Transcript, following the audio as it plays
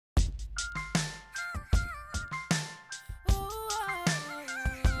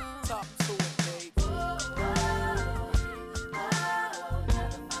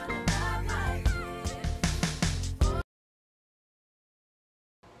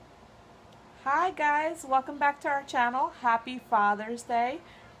Hi guys, welcome back to our channel. Happy Father's Day.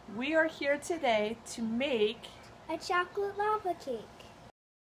 We are here today to make a chocolate lava cake.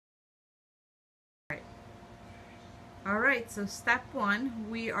 Alright, so step one,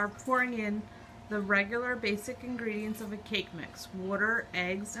 we are pouring in the regular basic ingredients of a cake mix. Water,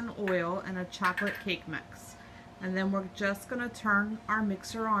 eggs, and oil, and a chocolate cake mix. And then we're just going to turn our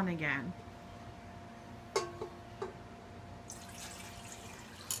mixer on again.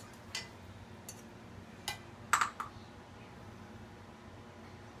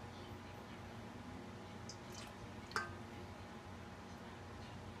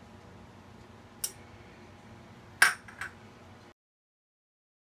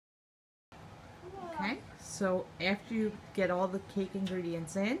 Okay, so after you get all the cake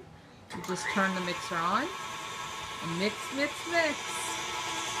ingredients in, you just turn the mixer on and mix, mix, mix.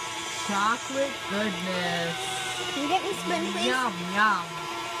 Chocolate goodness. Can you get me spoon, please? Yum, yum.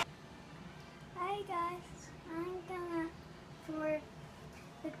 Hi guys, I'm gonna pour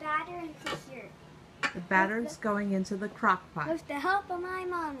the batter into here. The batter's going into the crock pot. With the help of my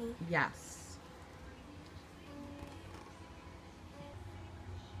mommy. Yes.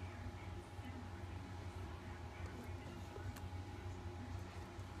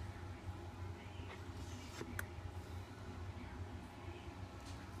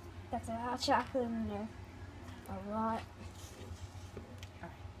 That's a lot of chocolate in there. A lot.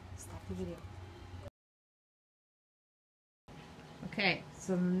 Alright, stop the video. Okay,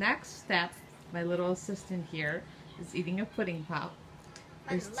 so the next step, my little assistant here is eating a pudding pop.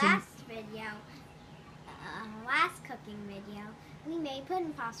 On the last video, last cooking video, we made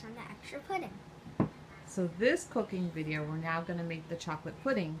pudding pops from the extra pudding. So this cooking video, we're now going to make the chocolate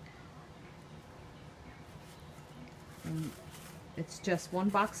pudding. And it's just 1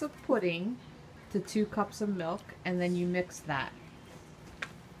 box of pudding to 2 cups of milk, and then you mix that.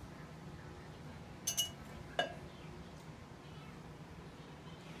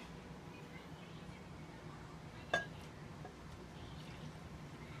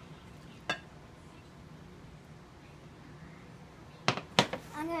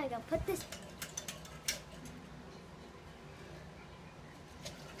 I'm gonna go put this.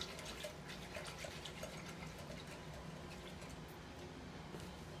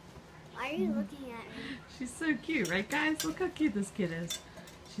 Why are you looking at me? She's so cute, right guys? Look how cute this kid is.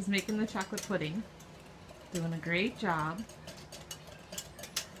 She's making the chocolate pudding. Doing a great job.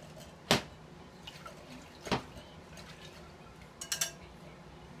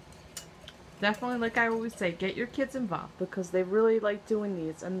 Definitely, like I always say, get your kids involved because they really like doing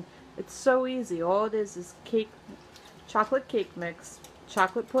these, and it's so easy. All it is cake, chocolate cake mix,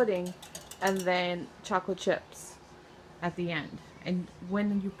 chocolate pudding, and then chocolate chips at the end. And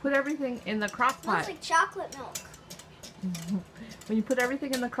when you put everything in the crock pot, it smells like chocolate milk. when you put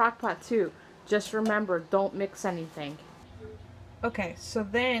everything in the crock pot too, just remember, don't mix anything. Okay, so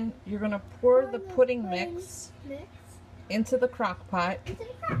then you're gonna pour the pudding mix into the crock pot,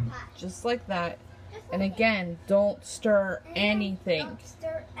 just like that. And again, don't stir anything. Don't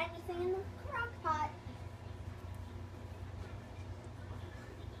stir anything in the crock pot.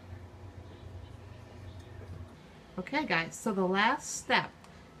 Okay guys, so the last step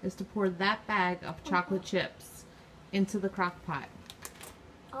is to pour that bag of chocolate chips into the crock pot.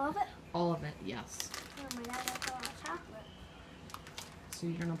 All of it? All of it, yes. Oh my god, that's a lot of chocolate. So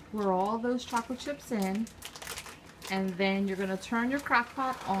you're going to pour all those chocolate chips in, and then you're going to turn your crock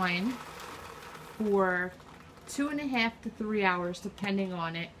pot on for 2.5 to 3 hours, depending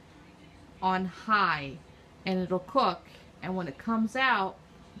on it, on high, and it'll cook. And when it comes out,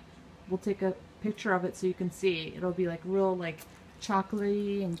 we'll take a picture of it so you can see. It'll be like real like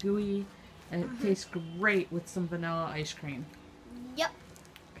chocolatey and gooey, and it tastes great with some vanilla ice cream. Yep.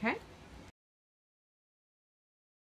 Okay?